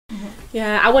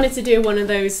Yeah, I wanted to do one of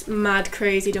those mad,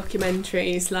 crazy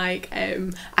documentaries like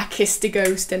I kissed a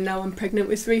ghost and now I'm pregnant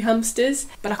with 3 hamsters,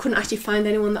 but I couldn't actually find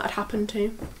anyone that had happened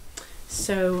to.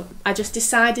 So I just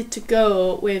decided to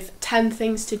go with 10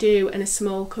 things to do in a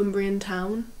small Cumbrian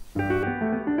town.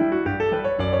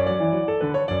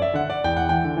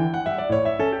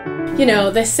 You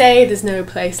know, they say there's no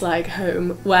place like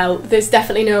home. Well, there's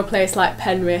definitely no place like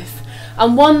Penrith.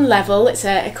 On one level, it's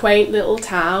a quaint little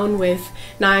town with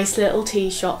nice little tea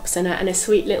shops and a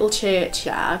sweet little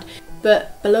churchyard.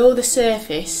 But below the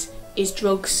surface is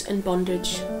drugs and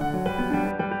bondage.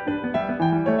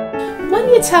 When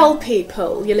you tell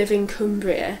people you live in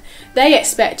Cumbria, they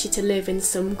expect you to live in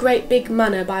some great big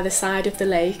manor by the side of the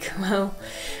lake. Well,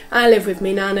 I live with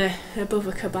me nana above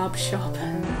a kebab shop.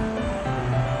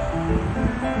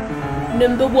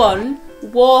 Number 1,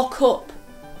 walk up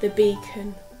the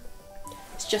beacon.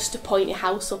 It's just a pointy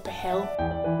house up a hill.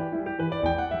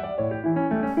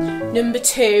 Number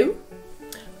 2,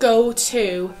 go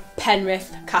to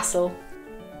Penrith Castle.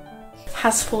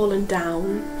 Has fallen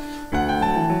down.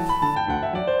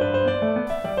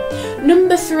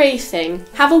 Number 3 thing,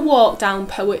 have a walk down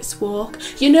Poets Walk.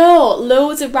 You know,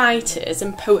 loads of writers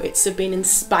and poets have been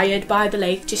inspired by the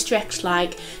Lake District,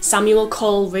 like Samuel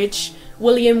Coleridge,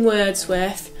 William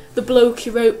Wordsworth, the bloke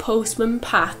who wrote Postman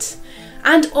Pat,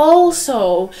 and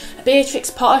also Beatrix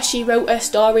Potter, she wrote her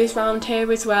stories round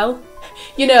here as well.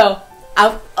 You know,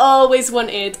 I've always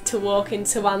wanted to walk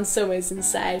into Anne Summers and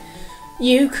say,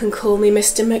 "You can call me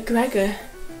Mr. McGregor,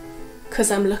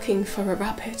 'cause I'm looking for a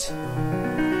rabbit."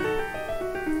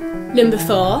 Number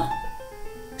 4,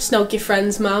 snog your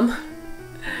friends, mum.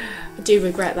 I do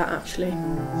regret that actually.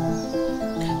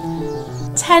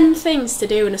 10 things to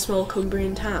do in a small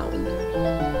Cumbrian town.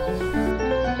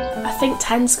 I think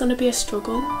 10's gonna be a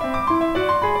struggle.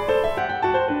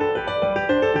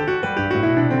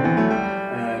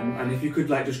 And if you could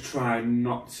like just try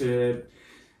not to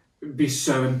be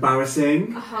so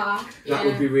embarrassing, that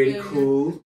would be really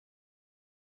cool.